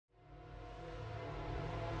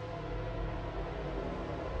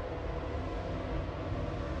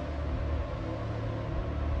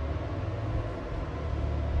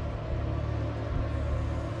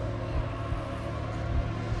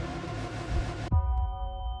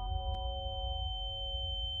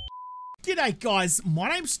G'day guys, my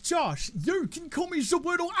name's Josh, you can call me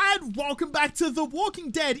JaWoodle, and welcome back to The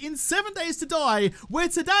Walking Dead in 7 Days to Die, where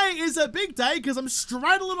today is a big day because I'm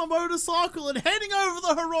straddling a motorcycle and heading over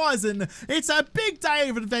the horizon. It's a big day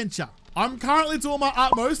of adventure. I'm currently doing my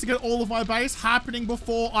utmost to get all of my base happening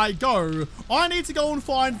before I go. I need to go and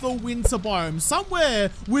find the winter biome,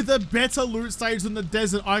 somewhere with a better loot stage than the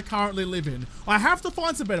desert I currently live in. I have to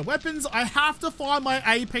find some better weapons. I have to find my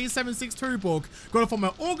AP762 book. Got to find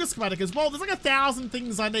my auger schematic as well. There's like 1,000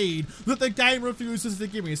 things I need that the game refuses to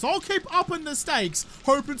give me. So I'll keep upping the stakes,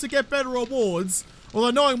 hoping to get better rewards.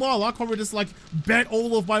 Although knowing my luck, I'll probably just like bet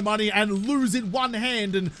all of my money and lose in one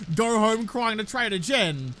hand and go home crying to Trader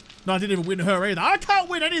Jen. No, I didn't even win her either. I can't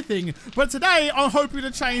win anything. But today, I'm hoping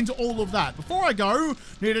to change all of that. Before I go,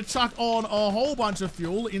 need to chuck on a whole bunch of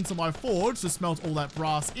fuel into my forge to smelt all that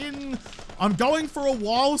brass in. I'm going for a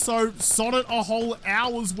while, so sod it a whole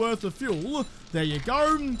hour's worth of fuel. There you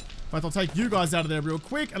go. In fact, I'll take you guys out of there real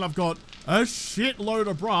quick. And I've got a shitload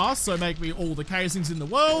of brass, so make me all the casings in the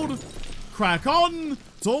world. Crack on.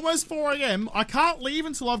 It's almost 4 AM. I can't leave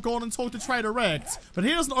until I've gone and talked to Trader Rex. But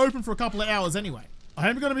he doesn't open for a couple of hours anyway. I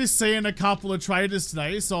am going to be seeing a couple of traders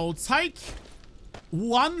today, so I'll take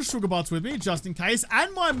one sugar butts with me, just in case,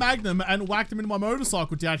 and my Magnum, and whack them into my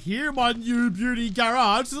motorcycle down here in my new beauty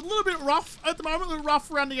garage. It's a little bit rough at the moment, a little rough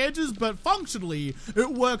around the edges, but functionally,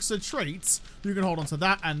 it works a treat. You can hold on to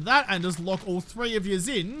that, and just lock all three of yous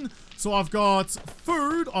in. So I've got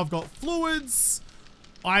food, I've got fluids.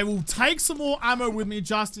 I will take some more ammo with me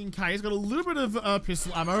just in case. Got a little bit of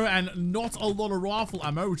pistol ammo and not a lot of rifle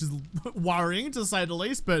ammo, which is worrying to say the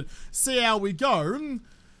least, but see how we go.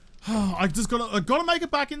 I gotta make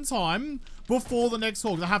it back in time before the next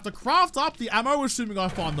haul. I have to craft up the ammo, assuming I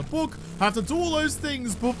find the book. I have to do all those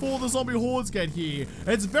things before the zombie hordes get here.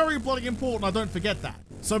 It's very bloody important I don't forget that.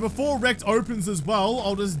 So before Rect opens as well,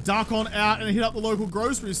 I'll just duck on out and hit up the local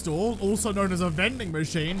grocery store, also known as a vending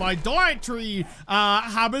machine. My dietary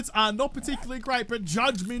habits are not particularly great, but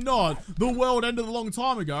judge me not. The world ended a long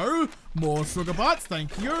time ago. More sugar butts,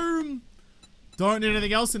 thank you. Don't need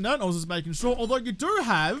anything else in that, I was just making sure. Although you do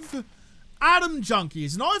have Atom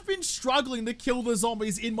Junkies, and I've been struggling to kill the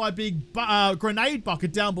zombies in my big grenade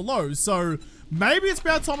bucket down below, so maybe it's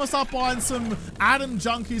about time I start buying some Atom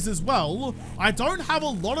Junkies as well. I don't have a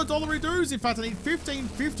lot of dollary dues. In fact, I need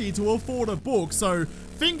 $15.50 to afford a book, so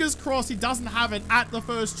fingers crossed he doesn't have it at the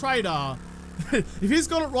first trader. If he's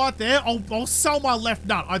got it right there, I'll sell my left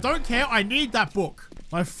nut. I don't care, I need that book.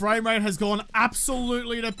 My frame rate has gone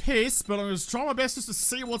absolutely to piss, but I'm just trying my best just to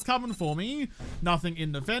see what's coming for me. Nothing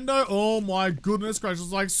in the fender. Oh my goodness gracious,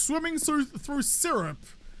 it's like swimming through syrup.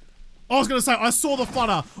 I was gonna say, I saw the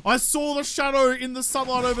flutter. I saw the shadow in the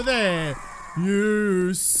sunlight over there.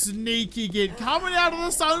 You sneaky git. Coming out of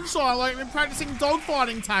the sunshine like I've been practicing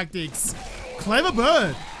dogfighting tactics. Clever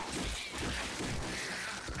bird.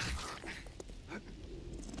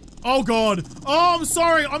 Oh god. Oh, I'm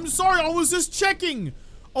sorry. I'm sorry. I was just checking.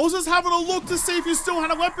 I was just having a look to see if you still had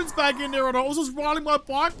a weapons bag in there or not. I was just riding my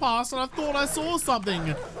bike past and I thought I saw something.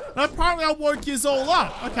 And apparently I woke yous all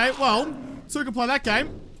up. Okay, well, so we can play that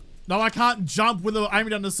game. No, I can't jump with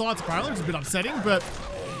aiming down the sides apparently, which is a bit upsetting, but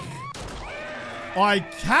I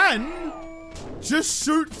can just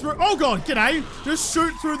shoot through. Oh god, g'day. Just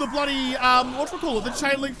shoot through the bloody, the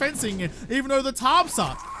chain link fencing, even though the tarps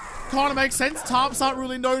are. Kind of makes sense. Tarps aren't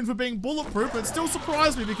really known for being bulletproof, but still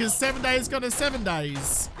surprised me because 7 days got to 7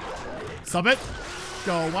 days. Stop it.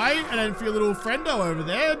 Go away. And then for your little friendo over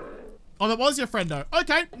there. Oh, that was your friendo.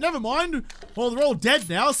 Okay, never mind. Well, they're all dead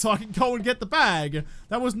now, so I can go and get the bag.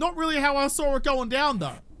 That was not really how I saw it going down,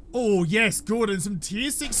 though. Oh, yes, good. And some tier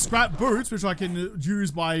 6 scrap boots, which I can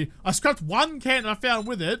use by... I scrapped one can I found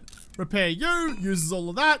with it. Repair you. Uses all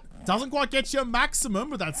of that. Doesn't quite get you a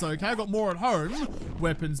maximum, but that's okay. I got more at home.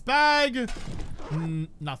 Weapons bag.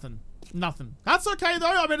 Nothing. Nothing. That's okay, though.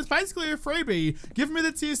 I mean, it's basically a freebie. Give me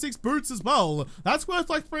the tier 6 boots as well. That's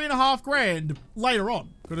worth like 3.5 grand later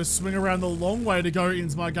on. Gotta swing around the long way to go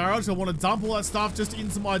into my garage. I want to dump all that stuff just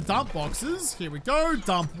into my dump boxes. Here we go.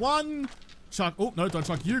 Dump one. Chuck. Oh, no, don't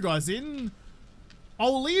chuck you guys in.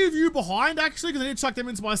 I'll leave you behind, actually, because I need to chuck them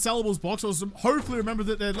into my sellables box. I'll hopefully remember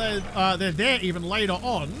that they're there even later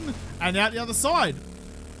on. And out the other side.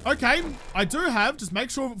 Okay, I do have, just make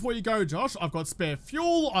sure before you go, Josh, I've got spare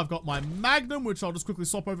fuel. I've got my Magnum, which I'll just quickly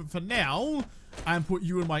swap over for now. And put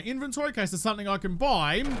you in my inventory in case there's something I can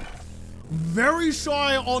buy. Very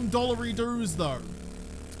shy on dollary dues, though.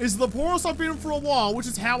 Is the poorest I've been for a while, which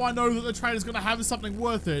is how I know that the trader's going to have something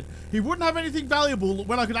worth it. He wouldn't have anything valuable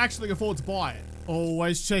when I could actually afford to buy it.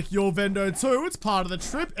 Always check your vendo too. It's part of the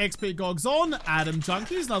trip. XP Gogs on. Atom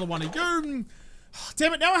Junkies, another one of you.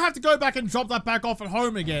 Damn it, now I have to go back and drop that back off at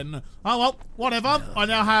home again. Oh well, whatever. I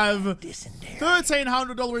now have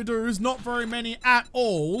 $1,300 dues, not very many at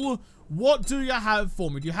all. What do you have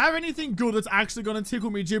for me? Do you have anything good that's actually going to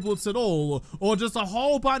tickle me giblets at all? Or just a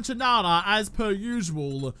whole bunch of nada as per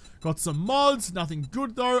usual? Got some mods, nothing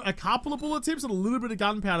good though. A couple of bullet tips and a little bit of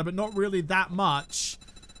gunpowder, but not really that much.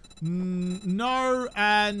 No,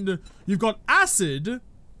 and you've got acid.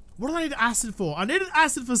 What do I need acid for? I needed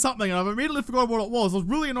acid for something and I've immediately forgotten what it was. I was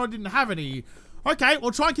really annoyed I didn't have any. Okay,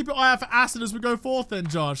 we'll try and keep your eye out for acid as we go forth then,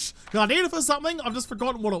 Josh. Because I need it for something, I've just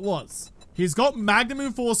forgotten what it was. He's got Magnum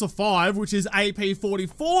Enforcer 5, which is AP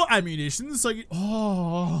 44 ammunition, so you...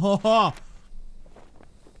 Oh.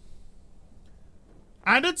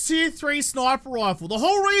 And a tier 3 sniper rifle. The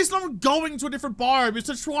whole reason I'm going to a different biome is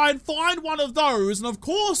to try and find one of those, and of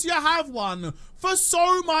course you have one for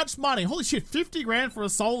so much money. Holy shit, 50 grand for a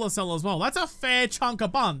solar cell as well. That's a fair chunk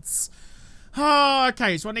of bunts.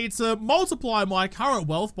 Okay, so I need to multiply my current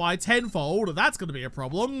wealth by tenfold. That's going to be a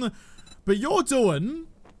problem. But you're doing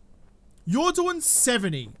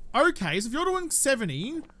 70. Okay, so if you're doing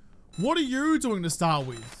 70, what are you doing to start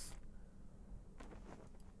with?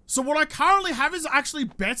 So what I currently have is actually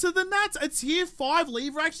better than that? A tier 5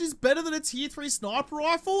 lever action is better than a tier 3 sniper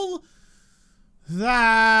rifle?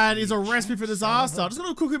 That is a recipe for disaster. I'm just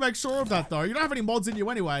gonna quickly make sure of that though. You don't have any mods in you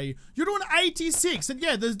anyway. You're doing 86, and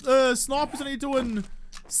yeah, the sniper's only doing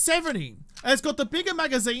 70. And it's got the bigger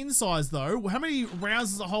magazine size though. How many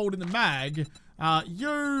rounds does it hold in the mag?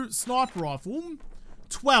 You sniper rifle,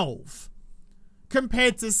 12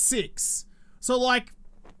 compared to 6. So like,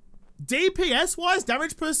 DPS wise,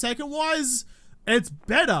 damage per second wise, it's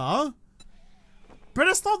better, but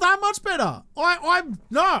it's not that much better.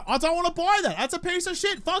 No, I don't want to buy that. That's a piece of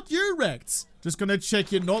shit. Fuck you, Rex. Just gonna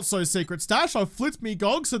check your not so secret stash. I flipped me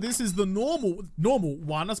gog, so this is the normal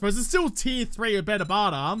one. I suppose it's still tier 3 or better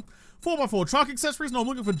barter. 4x4 truck accessories. No, I'm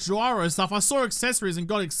looking for gyro stuff. I saw accessories and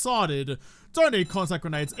got excited. Don't need contact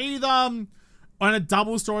grenades either. And a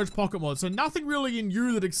double storage pocket mod. So nothing really in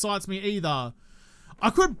you that excites me either. I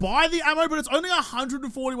could buy the ammo, but it's only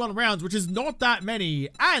 141 rounds, which is not that many,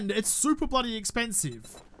 and it's super bloody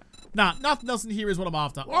expensive. Nah, nothing else in here is what I'm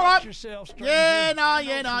after. Alright. Yeah, nah.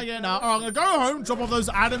 Alright, I'm gonna go home, drop off those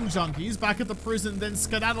Adam junkies back at the prison, then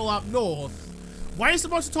skedaddle up north. Waste a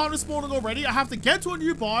bunch of time this morning already. I have to get to a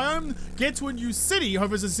new biome, get to a new city, hope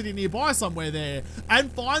there's a city nearby somewhere there,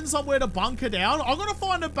 and find somewhere to bunker down. I'm gonna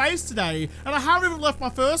find a base today, and I haven't even left my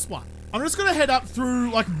first one. I'm just gonna head up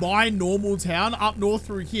through like my normal town up north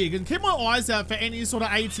through here and keep my eyes out for any sort of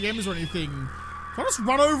ATMs or anything. Can I just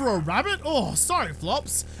run over a rabbit? Oh, sorry,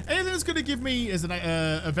 Flops. Anything that's gonna give me is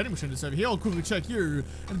a vending machine that's over here. I'll quickly check you.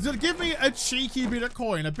 And it's gonna give me a cheeky bit of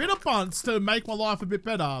coin, a bit of bunts to make my life a bit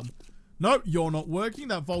better. Nope, you're not working.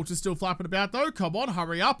 That vulture's still flapping about though. Come on,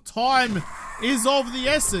 hurry up. Time is of the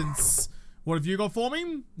essence. What have you got for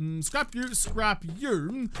me? Scrap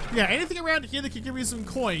you. Yeah, anything around here that could give me some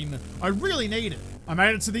coin. I really need it. I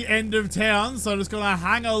made it to the end of town, so I'm just gonna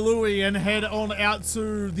hang a Louie and head on out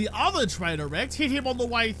to the other trader Rex. Hit him on the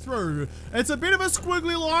way through. It's a bit of a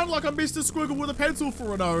squiggly line, like I'm Mr. Squiggle with a pencil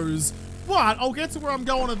for a nose. But I'll get to where I'm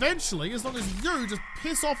going eventually, as long as you just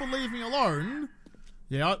piss off and leave me alone.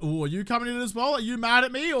 Yeah, oh, are you coming in as well? Are you mad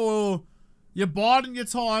at me, or... You're biding your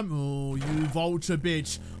time. Oh, you vulture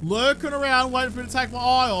bitch. Lurking around waiting for me to take my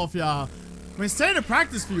eye off ya. I mean, standard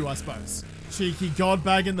practice for you, I suppose. Cheeky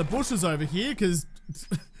godbag in the bushes over here, because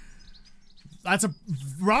that's a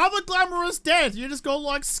rather glamorous death. You just got,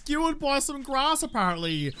 like, skewered by some grass,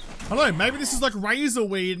 apparently. I don't know, maybe this is like razor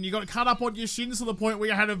weed and you got cut up on your shins to the point where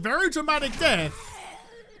you had a very dramatic death.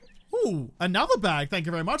 Ooh, another bag. Thank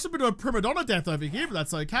you very much. A bit of a prima donna death over here, but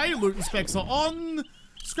that's okay. Loot and specs are on.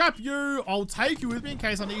 Scrap you. I'll take you with me in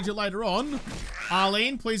case I need you later on.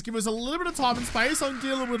 Arlene, please give us a little bit of time and space. I'm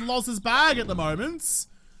dealing with Loz's bag at the moment.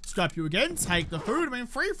 Scrap you again. Take the food. I mean,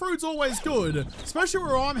 free food's always good, especially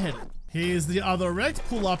where I'm headed. Here's the other Rex.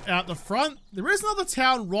 Pull up out the front. There is another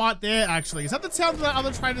town right there, actually. Is that the town that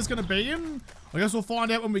other trader's going to be in? I guess we'll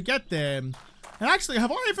find out when we get there. And actually,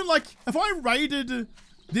 have I raided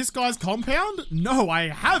this guy's compound? No, I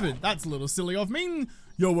haven't. That's a little silly of me.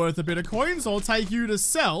 You're worth a bit of coins, so I'll take you to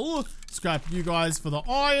sell. Scrap you guys for the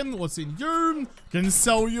iron. What's in you? Can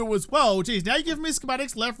sell you as well. Geez, now you give me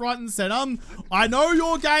schematics left, right, and center. I know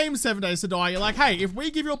your game, 7 Days to Die. You're like, hey, if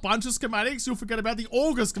we give you a bunch of schematics, you'll forget about the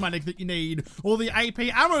auger schematic that you need, or the AP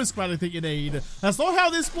ammo schematic that you need. That's not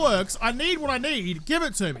how this works. I need what I need. Give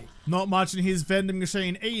it to me. Not much in his vending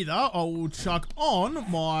machine either. I will chuck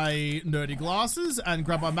on my nerdy glasses and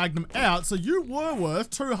grab my magnum out. So you were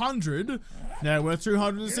worth 200. Now worth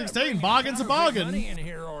 216. Bargain's a bargain.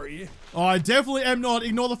 you? Oh, I definitely am not.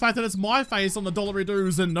 Ignore the fact that it's my face on the dollary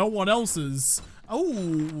doos and no one else's.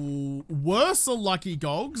 Oh, worse lucky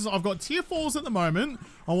gogs. I've got tier 4s at the moment.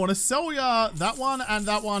 I want to sell ya that one and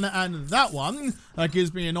that one and that one. That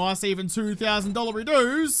gives me a nice even 2,000 dollary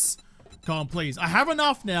doos. Come on, please. I have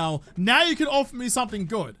enough now. Now you can offer me something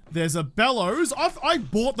good. There's a bellows. I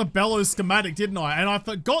bought the bellows schematic, didn't I? And I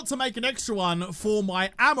forgot to make an extra one for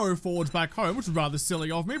my ammo forge back home, which is rather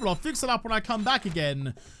silly of me, but I'll fix it up when I come back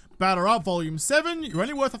again. Batter up, volume 7. You're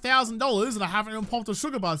only worth $1,000 and I haven't even popped a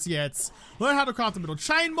sugar bus yet. Learn how to craft a middle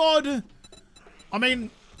chain mod. I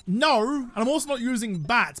mean, no, and I'm also not using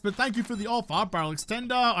bats, but thank you for the offer. Barrel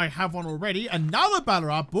extender, I have one already. Another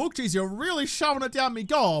batter up book. Jeez, you're really shoving it down me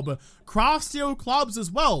gob. Craft steel clubs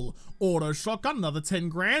as well. Auto shotgun, another 10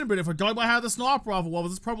 grand, but if I go by how the sniper rifle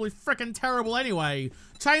was, it's probably freaking terrible anyway.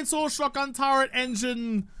 Chainsaw, shotgun, turret,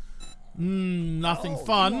 engine. Nothing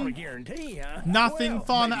fun. Nothing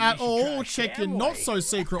fun at all. Check your not so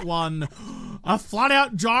secret one. A flat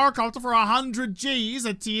out gyrocopter for 100 G's.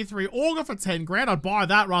 A tier 3 auger for 10 grand. I'd buy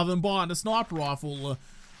that rather than buying a sniper rifle.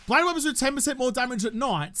 Blade weapons do 10% more damage at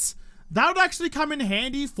night. That would actually come in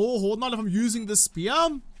handy for Horde, not if I'm using the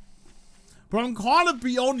spear. But I'm kind of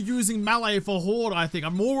beyond using melee for Horde, I think.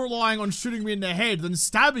 I'm more relying on shooting me in the head than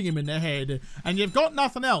stabbing him in the head. And you've got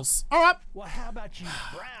nothing else. Alright. Well, how about you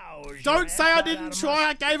browse? Don't say I didn't try.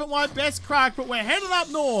 I gave it my best crack, but we're heading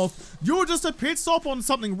up north. You're just a pit stop on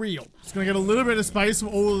something real. Just gonna get a little bit of space from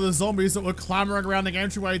all of the zombies that were clamoring around the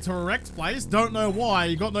entryway to Erect's place. Don't know why.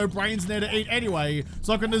 You got no brains in there to eat anyway.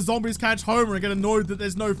 So when the zombies catch Homer and get annoyed that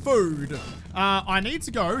there's no food. I need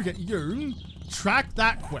to go get you. Track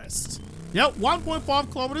that quest. Yep,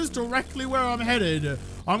 1.5 kilometers directly where I'm headed.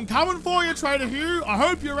 I'm coming for you, Trader Hugh. I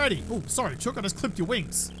hope you're ready. Oh, sorry, Chook, I just clipped your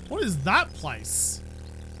wings. What is that place?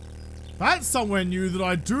 That's somewhere new that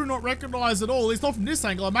I do not recognize at all. At least not from this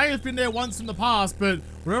angle. I may have been there once in the past, but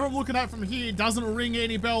wherever I'm looking at from here doesn't ring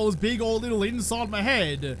any bells, big or little, inside my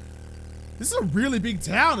head. This is a really big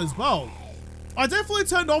town as well. I definitely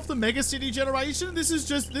turned off the mega city generation. This is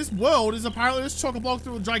just, this world is apparently just chock-a-block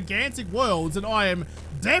through gigantic worlds, and I am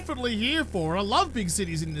definitely here for it. I love big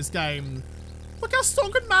cities in this game. Look how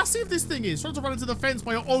stonk and massive this thing is. Trying to run into the fence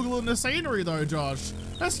by ogling the scenery though, Josh.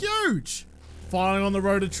 That's huge. Finally on the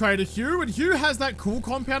road to Trader Hugh, and Hugh has that cool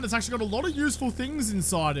compound that's actually got a lot of useful things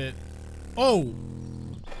inside it. Oh.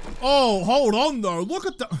 Oh, hold on though. Look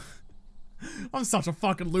at the... I'm such a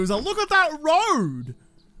fucking loser. Look at that road.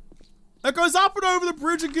 It goes up and over the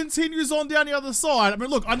bridge and continues on down the other side. I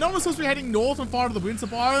mean, look, I know we're supposed to be heading north and far to the winter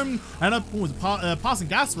biome, and passing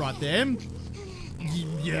gas right there.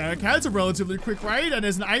 Yeah, okay, it's a relatively quick raid, and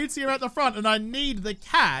there's an ATM at the front, and I need the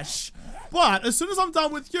cash. But as soon as I'm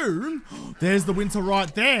done with you, there's the winter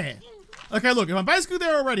right there. Okay, look, if I'm basically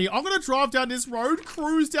there already, I'm going to drive down this road,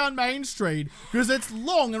 cruise down Main Street, because it's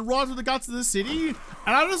long and right through the guts of the city, and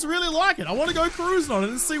I just really like it. I want to go cruising on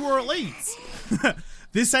it and see where it leads.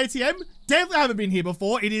 This ATM, definitely haven't been here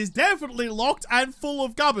before. It is definitely locked and full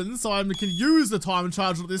of gubbins, so I can use the time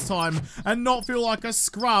charger this time and not feel like a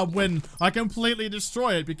scrub when I completely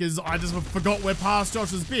destroy it because I just forgot where past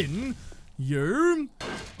Josh has been. You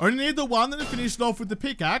only need the one that finished off with the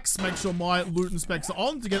pickaxe. Make sure my loot and specs are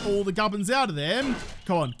on to get all the gubbins out of there.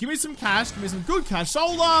 Come on, give me some cash, give me some good cash. So,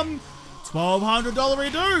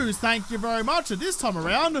 $1,200 dues. Thank you very much. And this time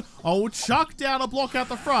around, I'll chuck down a block out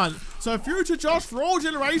the front. So future Josh for all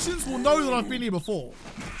generations will know that I've been here before.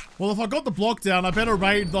 Well, if I got the block down, I better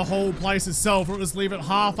raid the whole place itself or just leave it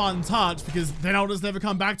half untouched because then I'll just never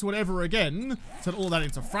come back to it ever again. Set all that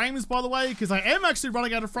into frames, by the way, because I am actually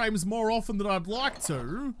running out of frames more often than I'd like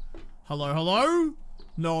to. Hello, hello.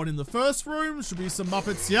 No one in the first room. Should be some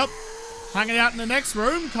Muppets. Yep. Hanging out in the next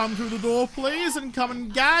room. Come through the door, please, and come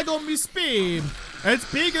and gag on me speed.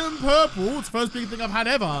 It's big and purple. It's the first big thing I've had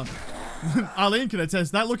ever. Arlene can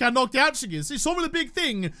attest that. Look how knocked out she is. She saw me the big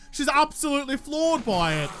thing. She's absolutely floored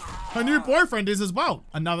by it. Her new boyfriend is as well.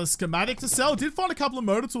 Another schematic to sell. Did find a couple of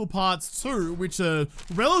motor tool parts too, which are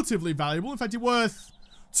relatively valuable. In fact, you're worth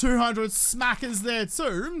 200 smackers there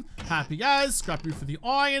too. Happy as. Scrap you for the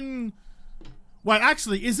iron. Wait,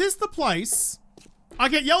 actually, is this the place? I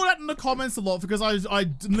get yelled at in the comments a lot because I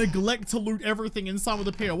neglect to loot everything in some of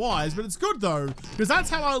the POIs, but it's good though, because that's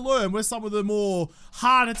how I learn where some of the more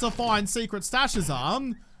harder to find secret stashes are.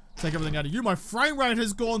 Take everything out of you. My frame rate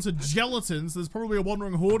has gone to gelatin, so there's probably a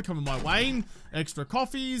wandering horde coming my way. Extra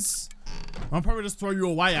coffees. I'll probably just throw you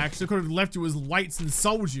away actually. Could have left you as weights and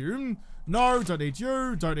sold you. No, don't need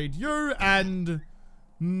you, don't need you, and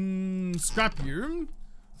scrap you.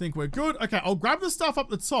 Think we're good. Okay, I'll grab the stuff up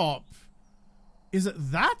the top. Is it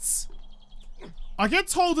that? I get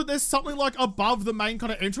told that there's something like above the main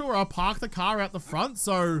kind of entry where I park the car out the front,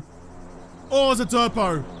 so... Oh, it's a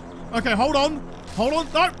Derpo. Okay, hold on. Hold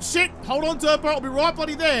on. No, shit. Hold on, Derpo. I'll be right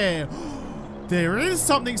bloody there. There is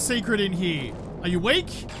something secret in here. Are you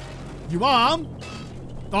weak? You are.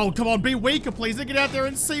 Oh, come on. Be weaker, please. Get out there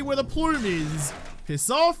and see where the plume is. Piss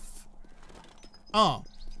off. Oh.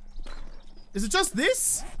 Is it just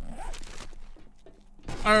this?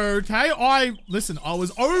 Okay, listen, I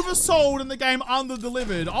was oversold and the game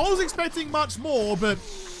under-delivered. I was expecting much more, but...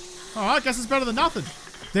 Alright, I guess it's better than nothing.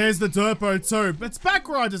 There's the Derpo too. It's back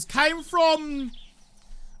where I just came from.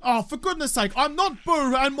 Oh, for goodness sake, I'm not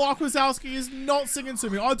Boo and Mike Wazowski is not singing to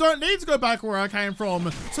me. I don't need to go back where I came from,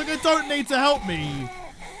 so you don't need to help me.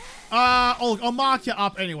 I'll mark you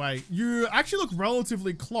up anyway. You actually look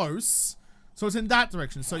relatively close, so it's in that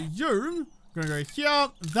direction. So you, gonna go here.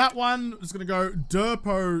 That one is gonna go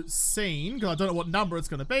Derpo scene, because I don't know what number it's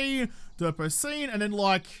gonna be. Derpo scene, and then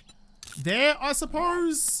like there, I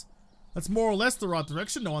suppose. That's more or less the right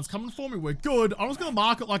direction. No one's coming for me. We're good. I'm just going to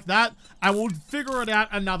mark it like that, and we'll figure it out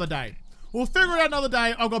another day. We'll figure it out another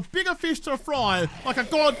day. I've got bigger fish to fry, like a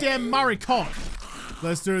goddamn Murray cock.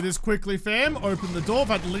 Let's do this quickly, fam. Open the door.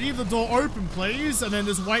 But leave the door open, please, and then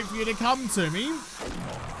just wait for you to come to me.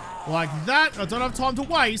 Like that. I don't have time to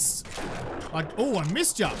waste. Like, oh, I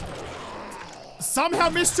missed you. Somehow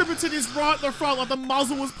Miss Trippleton is right at the front, like the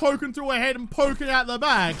muzzle was poking through her head and poking out the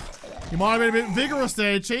back. You might have been a bit vigorous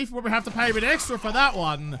there, Chief. We'll have to pay a bit extra for that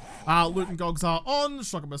one. Loot and gogs are on.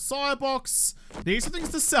 Shocker Messiah box. These are things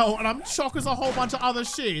to sell, and I'm shocked as a whole bunch of other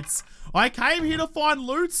shits. I came here to find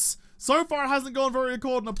loots. So far, it hasn't gone very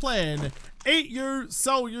according to plan. Eat you,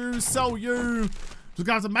 sell you, sell you. Just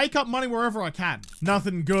gonna have to make up money wherever I can.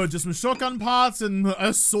 Nothing good, just some shotgun parts and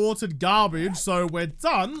assorted garbage. So we're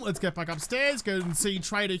done. Let's get back upstairs, go and see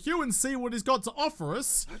Trader Hugh and see what he's got to offer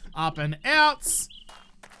us. Up and out.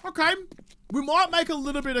 Okay, we might make a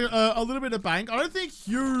little bit of bank. I don't think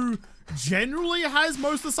Hugh generally has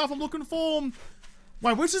most of the stuff I'm looking for.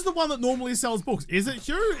 Wait, which is the one that normally sells books? Is it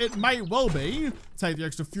Hugh? It may well be. Take the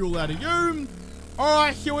extra fuel out of you. All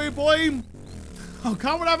right, Huey boy. I'll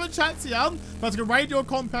come and have a chat to you. But to raid your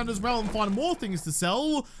compound as well and find more things to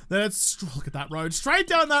sell. Let's look at that road. Straight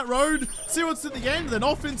down that road. See what's at the end. Then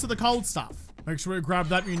off into the cold stuff. Make sure we grab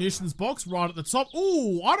that munitions box right at the top.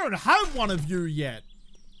 Ooh, I don't have one of you yet.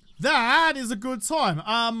 That is a good time.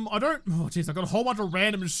 I don't... Oh, jeez, I've got a whole bunch of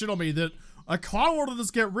random shit on me that I kind of want to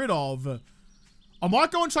just get rid of. I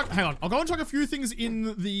might go and chuck... Hang on. I'll go and chuck a few things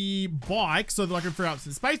in the bike so that I can free up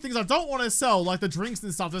some space. Things I don't want to sell, like the drinks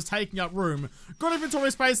and stuff that's taking up room. Got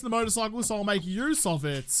inventory space in the motorcycle, so I'll make use of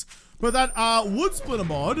it. But that wood splitter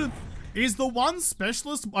mod is the one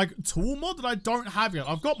specialist, like, tool mod that I don't have yet.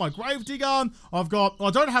 I've got my grave digger. I've got...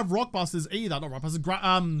 I don't have rockbusters either. Not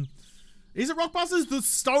rockbusters. Is it rockbusters? The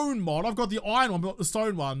stone mod. I've got the iron one, but not the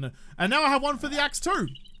stone one. And now I have one for the axe too.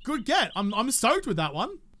 Good get. I'm stoked with that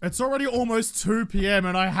one. It's already almost 2 PM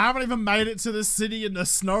and I haven't even made it to the city in the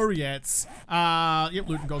snow yet. Yep,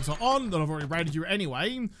 loot and gogs are on. Then I've already raided you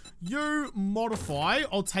anyway. You modify.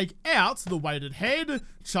 I'll take out the weighted head.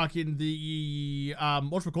 Chuck in the,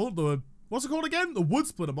 what's it called again? The wood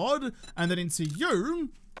splitter mod. And then into you.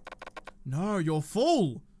 No, you're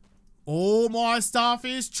full. All my stuff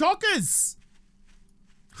is chockers.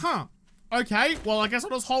 Huh. Okay, well, I guess I'll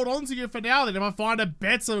just hold on to you for now then. If I find a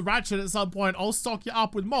better ratchet at some point, I'll stock you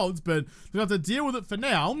up with mods, but we have to deal with it for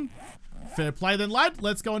now. Fair play then, lad.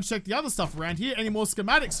 Let's go and check the other stuff around here. Any more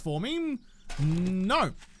schematics for me?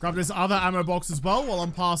 No. Grab this other ammo box as well while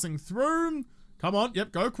I'm passing through. Come on.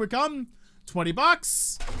 Yep, go quicker. 20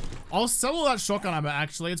 bucks. I'll sell all that shotgun ammo,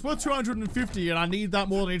 actually. It's worth 250, and I need that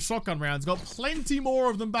more than each shotgun rounds. Got plenty more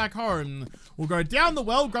of them back home. We'll go down the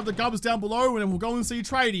well, grab the gubs down below, and then we'll go and see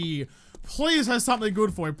Tradie. Please have something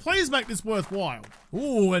good for you. Please make this worthwhile.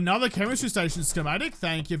 Ooh, another chemistry station schematic.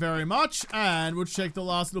 Thank you very much. And we'll check the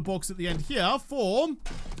last little box at the end here for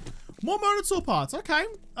more motor tool parts. Okay,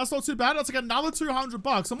 that's not too bad. That's like another 200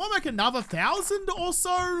 bucks. I might make another 1,000 or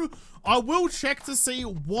so. I will check to see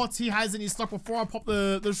what he has in his stock before I pop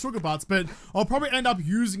the sugar butts, but I'll probably end up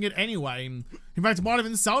using it anyway. In fact, I might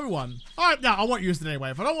even sell me one. Alright, no, I won't use it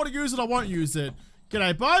anyway. If I don't want to use it, I won't use it.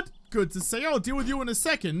 G'day, bud. Good to see you. I'll deal with you in a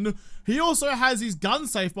second. He also has his gun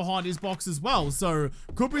safe behind his box as well, so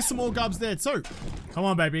could be some more gubs there too. Come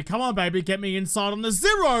on, baby. Come on, baby. Get me inside on the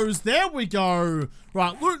zeros. There we go.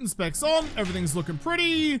 Right, loot and specs on. Everything's looking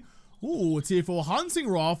pretty. Ooh, a tier 4 hunting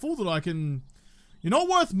rifle that I can... You're not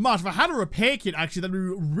worth much. If I had a repair kit, actually, that'd be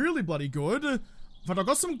really bloody good. But I've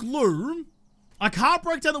got some glue. I can't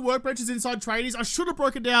break down the workbenches inside tradies. I should have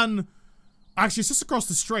broken down... Actually, it's just across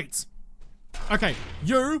the street. Okay,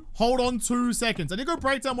 you hold on 2 seconds. I need to go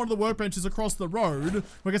break down one of the workbenches across the road.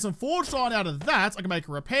 We'll get some forged iron out of that. I can make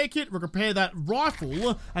a repair kit, repair that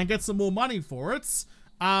rifle, and get some more money for it.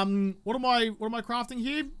 What am I crafting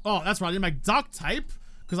here? Oh, that's right. I need to make duct tape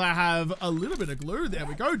because I have a little bit of glue. There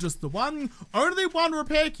we go, just the one. Only one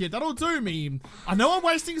repair kit. That'll do me. I know I'm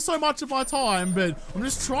wasting so much of my time, but I'm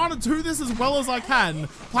just trying to do this as well as I can.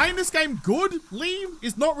 Playing this game goodly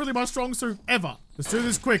is not really my strong suit ever. Let's do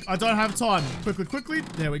this quick. I don't have time. Quickly.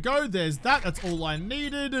 There we go. There's that. That's all I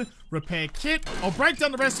needed. Repair kit. I'll break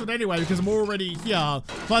down the rest of it anyway because I'm already here.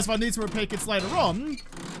 Plus, if I need some repair kits later on,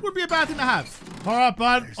 would be a bad thing to have. All right,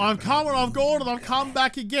 bud. I've come and I've gone and I've come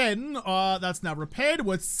back again. That's now repaired.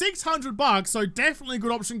 Worth 600 bucks, so definitely a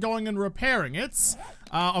good option going and repairing it.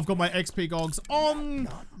 I've got my XP gogs on.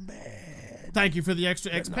 Not bad. Thank you for the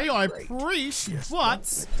extra XP, I appreciate,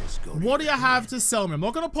 but what do you have to sell me? I'm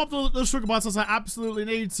not going to pop the sugar butts as I absolutely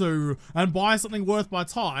need to and buy something worth my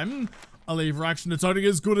time. A lever action, it's only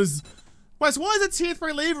as good as... Wait, so why is a tier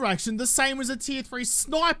 3 lever action the same as a tier 3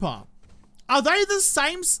 sniper? Are they the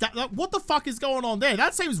same stat? Like, what the fuck is going on there?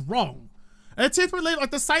 That seems wrong. A tier 3 lever,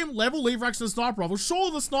 like the same level lever action as sniper rifle,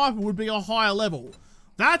 sure the sniper would be a higher level.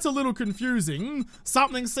 That's a little confusing.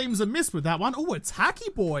 Something seems amiss with that one. Oh, a tacky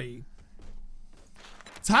boy.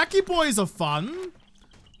 Tacky boys are fun.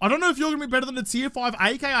 I don't know if you're going to be better than the tier 5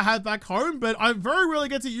 AK I have back home, but I very rarely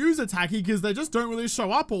get to use a tacky because they just don't really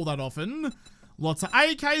show up all that often. Lots of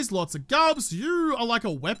AKs, lots of gubs. You are like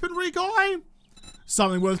a weaponry guy?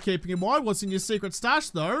 Something worth keeping in mind. What's in your secret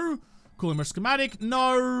stash though? Cooling mesh schematic,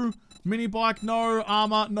 no. Mini bike, no.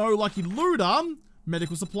 Armor, no. Lucky looter.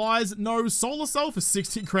 Medical supplies, no. Solar cell for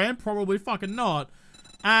 60 grand, probably fucking not.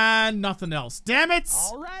 And nothing else. Damn it!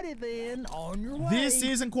 Alrighty then, on your way. This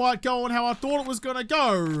isn't quite going how I thought it was gonna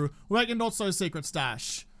go. We're making not so secret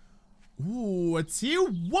stash. Ooh, a tier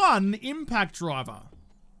 1 impact driver.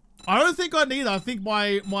 I don't think I need that. I think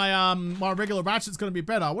my regular ratchet's gonna be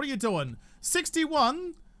better. What are you doing?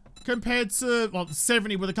 61 compared to, well,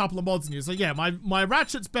 70 with a couple of mods in you. So yeah, my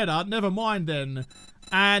ratchet's better. Never mind then.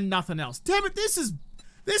 And nothing else. Damn it, this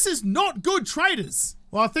is not good, traders.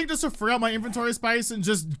 Well, I think just to free up my inventory space and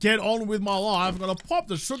just get on with my life, I'm going to pop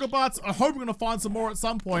the sugar butts. I hope we're going to find some more at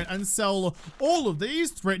some point and sell all of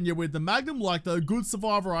these. Threaten you with the magnum like the good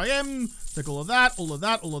survivor I am. Take all of that, all of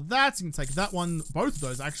that, all of that. So you can take that one, both of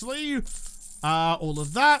those actually. All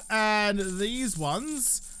of that and these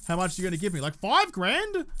ones. How much are you going to give me? Like 5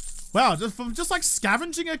 grand? Wow, just like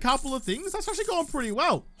scavenging a couple of things, that's actually going pretty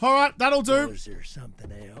well. All right, that'll do. Was there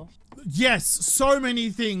something else? Yes, so many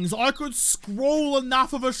things. I could scroll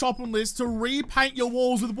enough of a shopping list to repaint your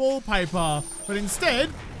walls with wallpaper, but instead,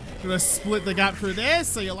 I'm gonna split the gap through there.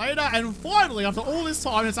 See you later. And finally, after all this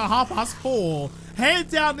time, it's 4:30. Head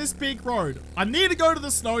down this big road. I need to go to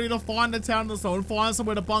the snow. I need to find the town in the snow and find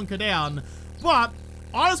somewhere to bunker down. But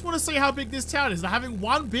I just want to see how big this town is. Having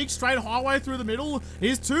one big straight highway through the middle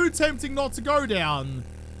is too tempting not to go down.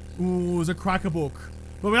 Ooh, there's a cracker book.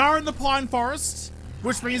 But we are in the pine forest,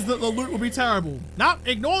 which means that the loot will be terrible. Nah,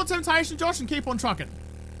 ignore the temptation, Josh, and keep on trucking.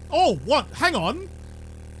 Oh, what? Hang on.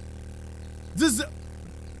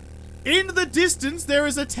 In the distance, there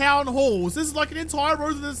is a town hall. So this is like an entire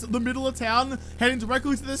road to the middle of town, heading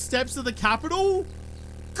directly to the steps of the capital.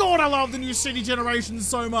 God, I love the new city generation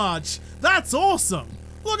so much. That's awesome.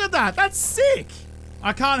 Look at that. That's sick.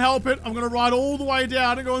 I can't help it. I'm going to ride all the way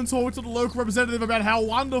down and go and talk to the local representative about how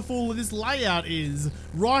wonderful this layout is.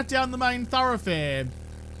 Right down the main thoroughfare.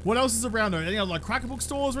 What else is around there? Any other like cracker book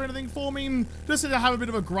stores or anything for me? Just need to have a bit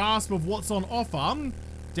of a grasp of what's on offer.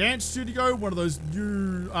 Dance studio, one of those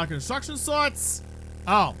new construction sites.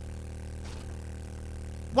 Oh.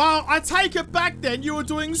 Well, I take it back then. You were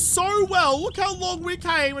doing so well. Look how long we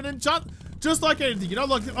came and then just like anything, you know,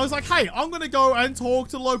 like, I was like, hey, I'm going to go and talk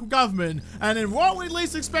to the local government. And then right when you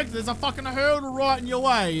least expect it, there's a fucking hurdle right in your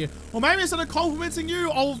way. Or maybe instead of complimenting you,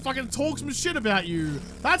 I'll fucking talk some shit about you.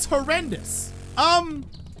 That's horrendous.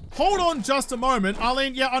 Hold on just a moment.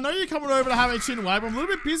 Arlene, yeah, I know you're coming over to have a chin wag, but I'm a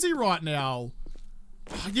little bit busy right now.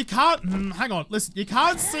 You can't, hang on, listen, you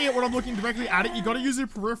can't see it when I'm looking directly at it. You got to use your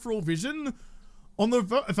peripheral vision.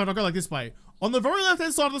 If I don't go like this way. On the very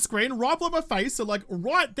left-hand side of the screen, right below my face, so like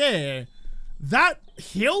right there, that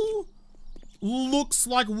hill looks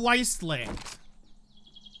like Wasteland.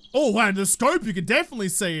 Oh, and the scope, you can definitely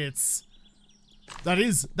see it's...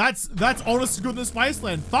 That's honest to goodness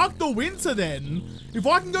Wasteland. Fuck the winter then. If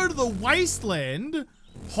I can go to the Wasteland,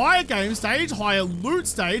 higher game stage, higher loot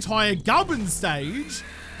stage, higher gubbin stage,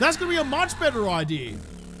 that's gonna be a much better idea.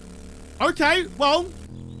 Okay, well,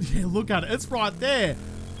 yeah, look at it. It's right there.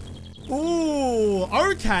 Ooh,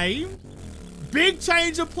 okay. big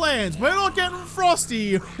change of plans. We're not getting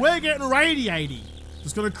frosty, we're getting radiating.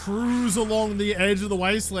 Just gonna cruise along the edge of the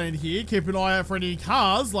wasteland here. Keep an eye out for any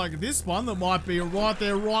cars like this one that might be right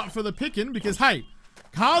there, right for the picking, because hey,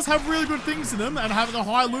 cars have really good things in them, and having a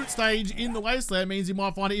high loot stage in the wasteland means you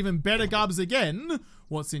might find even better gubs again.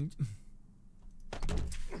 What's in...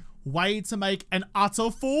 Way to make an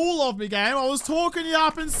utter fool of me, game. I was talking you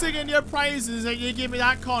up and singing your praises, and you give me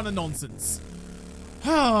that kind of nonsense.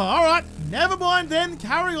 Alright, never mind then.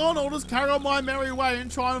 Carry on. I'll just carry on my merry way and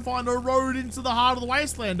try and find a road into the heart of the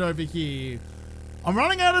wasteland over here. I'm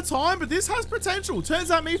running out of time, but this has potential. Turns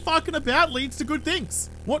out me fucking about leads to good things.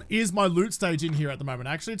 What is my loot stage in here at the moment?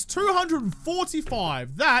 Actually, it's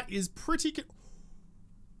 245. That is pretty...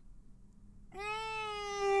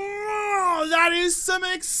 that is some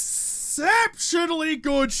exceptionally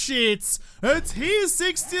good shit. A tier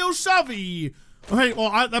 6 steel shovey. Okay,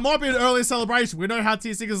 well, that might be an early celebration. We know how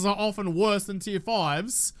tier 6s are often worse than tier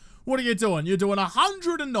 5s. What are you doing? You're doing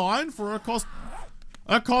 109 for a cost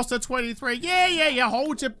of 23. Yeah.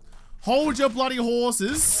 Hold your bloody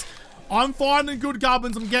horses. I'm finding good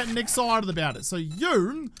gubbins. I'm getting excited about it. So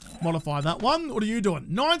you modify that one. What are you doing?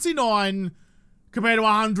 99 compared to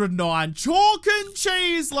 109. Chalk and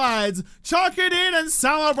cheese, lads. Chuck it in and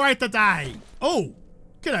celebrate the day. Oh.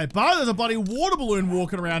 G'day, bud. There's a bloody water balloon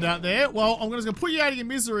walking around out there. Well, I'm just going to put you out of your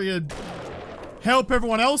misery and help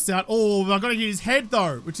everyone else out. Oh, I've got to hit his head,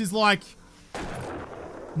 though, which is like...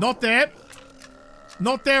 not there.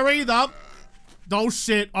 Not there either. Oh,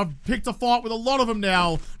 shit. I've picked a fight with a lot of them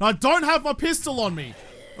now. And I don't have my pistol on me.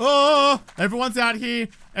 Oh, everyone's out here.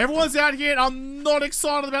 Everyone's out here, and I'm not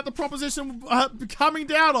excited about the proposition coming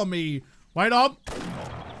down on me. Wait up.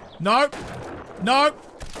 Nope. Nope.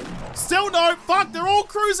 Still no. Fuck, they're all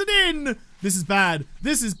cruising in. This is bad.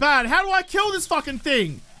 This is bad. How do I kill this fucking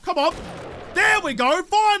thing? Come on. There we go.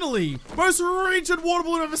 Finally. Most rigid water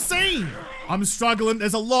balloon I've ever seen. I'm struggling.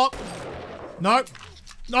 There's a lot. Nope.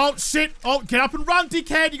 Oh, shit. Oh, get up and run,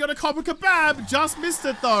 dickhead. You got a cop a kebab. Just missed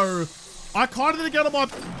it, though. I kind of didn't get on my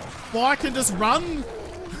bike and just run.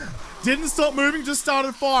 Didn't stop moving, just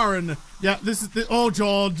started firing. Yeah, this is the... oh,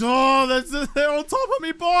 God. Oh, they're on top of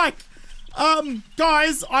me bike.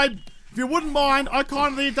 Guys, if you wouldn't mind, I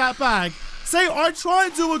kind of need that bag. See, I try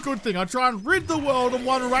and do a good thing. I try and rid the world of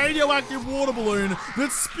one radioactive water balloon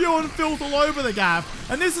that's spewing filth all over the gaff.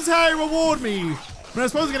 And this is how you reward me. But I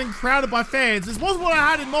suppose I'm getting crowded by fans. This wasn't what I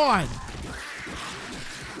had in mind.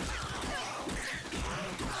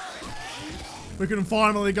 We can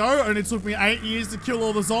finally go. Only took me 8 years to kill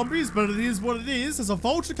all the zombies, but it is what it is. There's a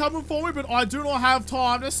vulture coming for me, but I do not have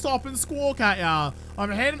time to stop and squawk at ya. I'm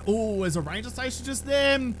heading... oh, there's a ranger station just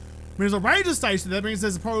there. When there's a ranger station, that means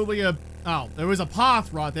there's probably a... oh, there is a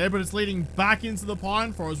path right there, but it's leading back into the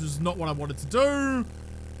pine forest, which is not what I wanted to do.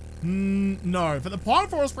 No, but the pine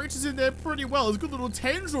forest reaches in there pretty well. There's a good little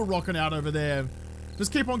tendril rocking out over there.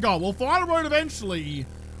 Just keep on going. We'll find a road eventually,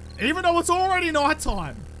 even though it's already night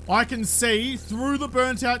time. I can see through the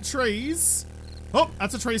burnt out trees. Oh,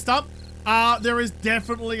 that's a tree stump. There is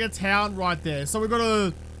definitely a town right there. So we've got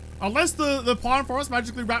to, unless the pine forest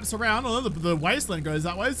magically wraps around, I know the wasteland goes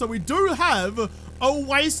that way. So we do have a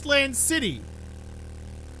wasteland city.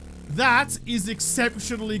 That is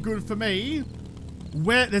exceptionally good for me.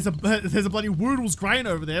 Where there's a bloody WOODLE's grain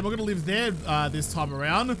over there. We're going to live there this time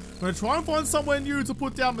around. I'm going to try and find somewhere new to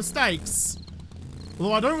put down mistakes.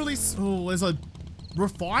 Although I don't really... oh, there's a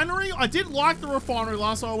refinery? I did like the refinery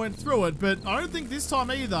last time I went through it, but I don't think this time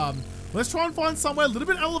either. Let's try and find somewhere a little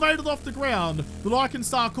bit elevated off the ground that I can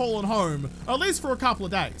start calling home, at least for a couple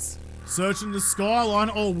of days. Searching the skyline.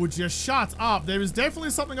 Oh, would you shut up? There is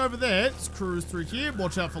definitely something over there. Let's cruise through here.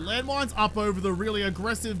 Watch out for landmines up over the really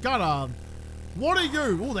aggressive gutter. What are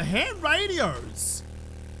you? Oh, the hand radios.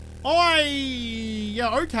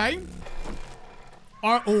 Yeah, okay.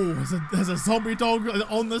 Oh, there's a zombie dog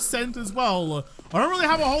on the scent as well. I don't really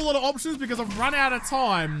have a whole lot of options because I've run out of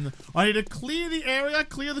time. I need to clear the area,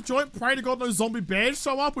 clear the joint, pray to God no zombie bears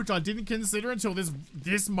show up, which I didn't consider until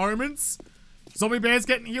this moment. Zombie bears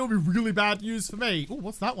getting here will be really bad news for me. Oh,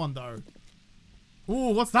 what's that one though? Oh,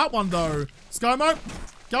 what's that one though? ScoMo,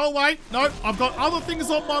 go away. Nope, I've got other things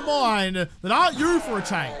on my mind that aren't you for a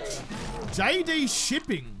change. JD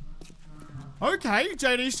Shipping. Okay,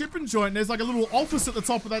 JD Shipping joint. There's like a little office at the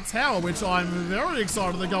top of that tower, which I'm very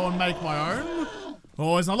excited to go and make my own.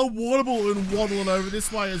 Oh, there's another water balloon waddling over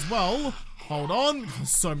this way as well. Hold on.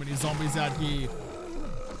 So many zombies out here.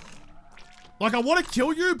 Like, I want to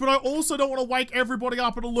kill you, but I also don't want to wake everybody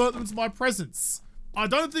up and alert them to my presence. I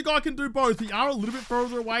don't think I can do both. We are a little bit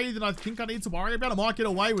further away than I think I need to worry about. I might get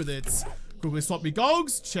away with it. Quickly swap me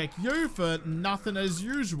gogs. Check you for nothing as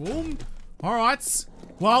usual. All right.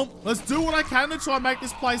 Well, let's do what I can to try and make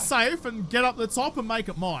this place safe and get up the top and make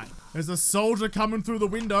it mine. There's a soldier coming through the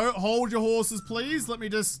window. Hold your horses, please. Let me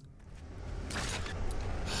just...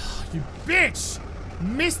 You bitch!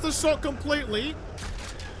 Missed the shot completely.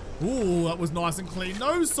 Ooh, that was nice and clean.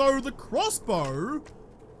 No, so the crossbow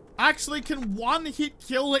actually can one-hit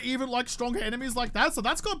kill even like stronger enemies like that. So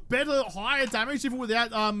that's got better, higher damage even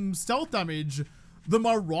without stealth damage than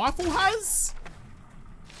my rifle has.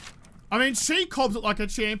 I mean, she cobbed it like a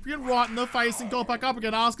champion right in the face and got back up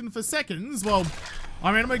again asking for seconds. Well,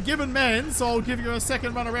 I mean, I'm a given man, so I'll give you a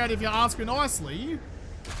second run around if you ask me nicely.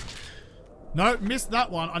 No, missed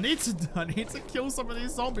that one. I need to kill some of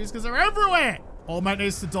these zombies because they're everywhere. Old mate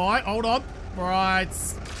needs to die. Hold on. Right.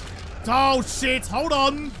 Oh, shit. Hold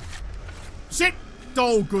on. Shit.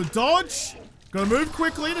 Oh, good dodge. Gotta move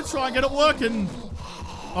quickly to try and get it working.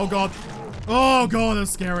 Oh, God. Oh, God,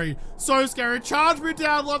 that's scary. So scary. Charge me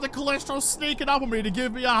down like the cholesterol sneaking up on me to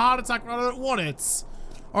give me a heart attack when I don't want it.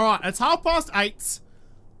 All right, it's 8:30.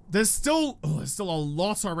 There's still a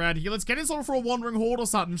lot around here. Let's get in somewhere for a wandering horde or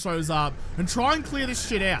something shows up and try and clear this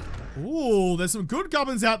shit out. Ooh, there's some good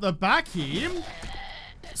gubbins out the back here.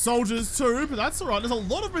 Soldiers too, but that's all right. There's a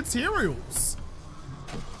lot of materials.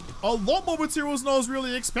 A lot more materials than I was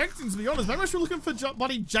really expecting, to be honest. Maybe I should be looking for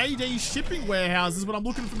bloody JD shipping warehouses when I'm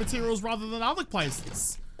looking for materials rather than other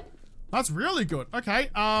places. That's really good. Okay,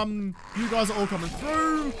 you guys are all coming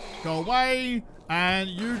through. Go away. And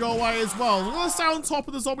you go away as well. We're gonna stay on top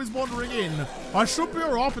of the zombies wandering in. I should be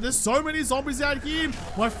alright, but there's so many zombies out here.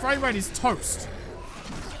 My frame rate is toast.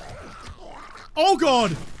 Oh,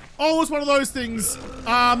 God. Oh, it's one of those things.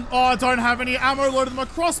 Oh, I don't have any ammo loaded in my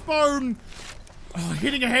crossbow. Oh,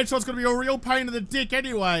 hitting a headshot's gonna be a real pain in the dick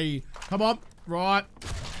anyway. Come on. Right.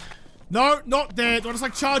 No, not there. Do I just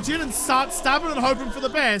like charge in and start stabbing and hoping for the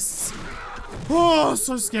best? Oh,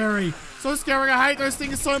 so scary. So scary. I hate those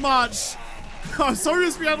things so much. I'm so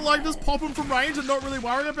used to be able to like just pop them from range and not really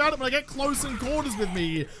worry about it, but I get close in quarters with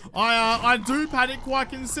me. I do panic quite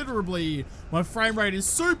considerably. My frame rate is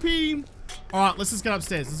soupy. All right, let's just get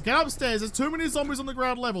upstairs. Let's get upstairs. There's too many zombies on the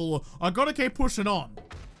ground level. I gotta keep pushing on.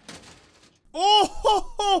 Oh,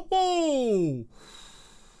 ho, ho, ho.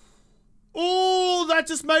 Oh, that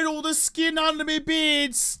just made all the skin under me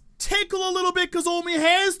beards tickle a little bit because all my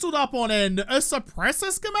hair stood up on end. A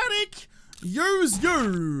suppressor schematic? Use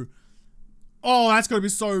you. Oh, that's going to be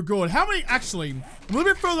so good. How many, actually, I'm a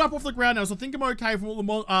little bit further up off the ground now, so I think I'm okay from all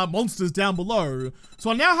the monsters down below.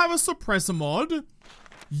 So I now have a suppressor mod.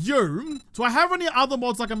 Do I have any other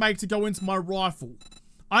mods I can make to go into my rifle?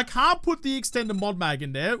 I can't put the extended mod mag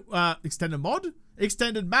in there.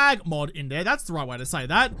 Extended mag mod in there. That's the right way to say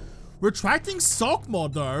that. Retracting stock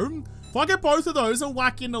mod, though. If I get both of those and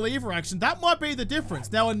whack in the lever action, that might be the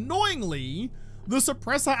difference. Now, annoyingly, the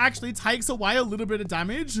suppressor actually takes away a little bit of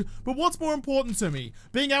damage, but what's more important to me?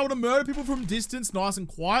 Being able to murder people from distance nice and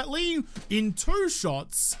quietly in 2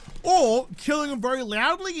 shots, or killing them very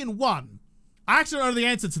loudly in 1. I actually don't know the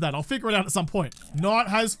answer to that. I'll figure it out at some point. Night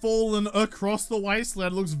has fallen across the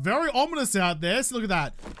wasteland. It looks very ominous out there. So look at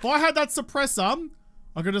that. If I had that suppressor,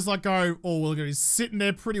 I could just like go, oh, look at he's sitting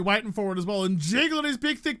there pretty waiting for it as well and jiggling his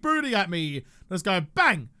big thick booty at me. Just go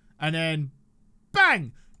bang, and then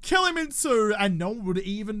bang. Kill him in 2, and no one would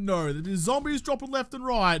even know. There'd be zombies dropping left and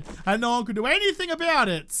right, and no one could do anything about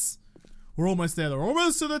it. We're almost there. They're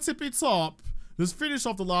almost to the tippy top. Just finish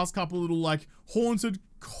off the last couple little, like, haunted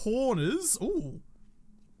corners. Ooh.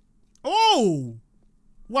 Oh!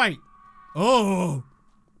 Wait. Oh.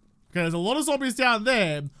 Okay, there's a lot of zombies down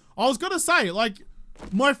there. I was gonna say, like,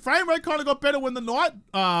 my frame rate kind of got better when the night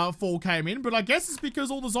fall came in, but I guess it's because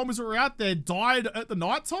all the zombies that were out there died at the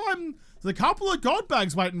night time. There's a couple of god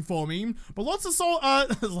bags waiting for me, but lots of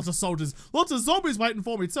soldiers, lots of zombies waiting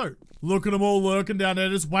for me too. Look at them all lurking down there,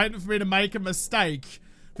 just waiting for me to make a mistake.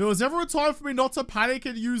 If there was ever a time for me not to panic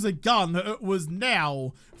and use a gun, it was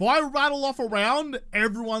now. If I rattle off a round,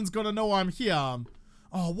 everyone's gonna know I'm here.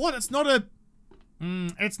 Oh, what? It's not a...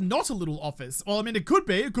 it's not a little office. Well, I mean, it could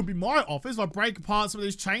be. It could be my office. If I break apart some of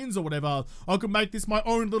these chains or whatever, I could make this my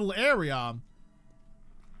own little area.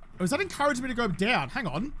 Oh, is that encouraging me to go down? Hang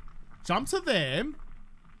on. Jump to there.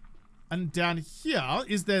 And down here,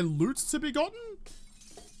 is there loot to be gotten?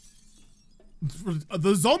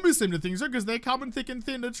 The zombies seem to think so, because they're coming thick and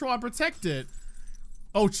thin to try and protect it.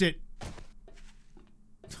 Oh, shit.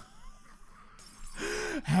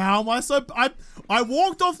 How am I so... I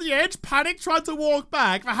walked off the edge, panicked, tried to walk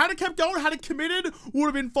back. If I hadn't kept going, had it committed, would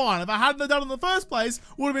have been fine. If I hadn't done it in the first place,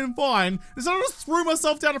 would have been fine. Instead I just threw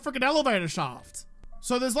myself down a freaking elevator shaft.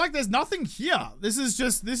 So there's nothing here. This is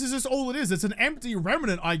just all it is. It's an empty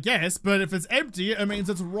remnant, I guess, but if it's empty, it means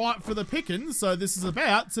it's ripe for the picking. So this is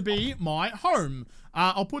about to be my home.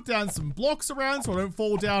 I'll put down some blocks around so I don't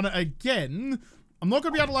fall down again. I'm not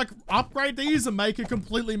going to be able to, like, upgrade these and make it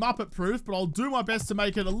completely Muppet-proof, but I'll do my best to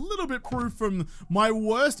make it a little bit proof from my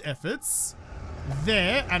worst efforts.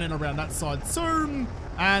 There, and then around that side too,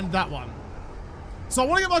 and that one. So I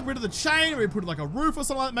want to get, like, rid of the chain, maybe put, like, a roof or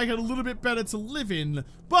something like that, make it a little bit better to live in.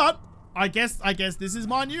 But I guess this is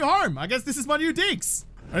my new home. I guess this is my new digs.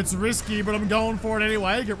 It's risky, but I'm going for it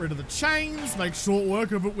anyway. Get rid of the chains, make short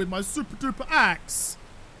work of it with my super duper axe.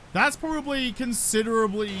 That's probably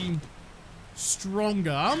considerably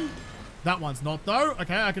stronger. That one's not though.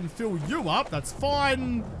 Okay, I can fill you up. That's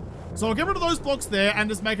fine. So I'll get rid of those blocks there and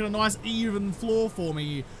just make it a nice even floor for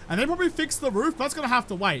me. And then probably fix the roof. That's going to have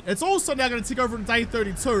to wait. It's also now going to tick over in day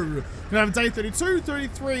 32. Going to have day 32,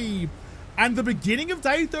 33, and the beginning of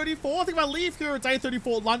day 34. I think if I leave here at day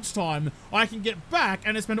 34 at lunchtime, I can get back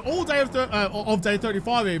and spend all day of day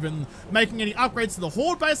 35 even, making any upgrades to the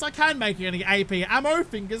Horde base I can, making any AP ammo,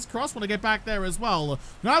 fingers crossed when I get back there as well.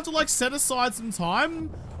 Now I have to, like, set aside some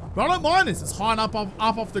time. But I don't mind this. It's high enough up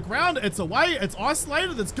off the ground. It's away. It's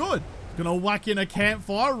isolated. It's good. Gonna whack in a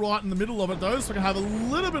campfire right in the middle of it though, so I can have a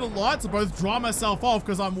little bit of light to both dry myself off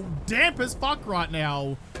because I'm damp as fuck right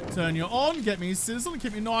now. Turn you on, get me sizzling,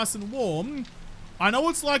 keep me nice and warm. I know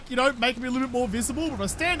it's like, you know, making me a little bit more visible, but if I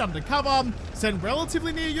stand under cover, stand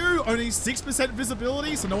relatively near you, only 6%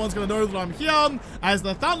 visibility, so no one's going to know that I'm here, as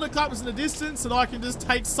the thunder claps in the distance, and I can just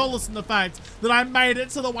take solace in the fact that I made it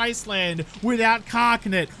to the wasteland without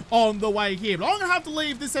carking it on the way here. But I'm going to have to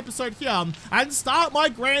leave this episode here and start my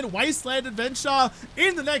grand wasteland adventure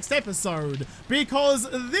in the next episode, because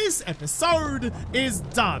this episode is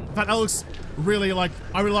done. In fact, that looks really like,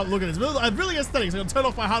 I really like looking at this. It's really aesthetic, so I'm going to turn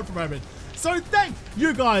off my HUD for a moment. So thank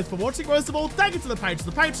you guys for watching. Most of all, thank you to the patrons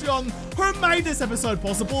of the Patreon who made this episode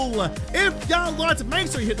possible. If you liked it, make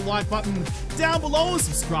sure you hit the like button down below.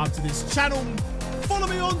 Subscribe to this channel. Follow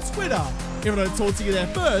me on Twitter. If I don't talk to you there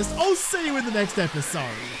first, I'll see you in the next episode.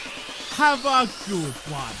 Have a good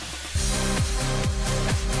one.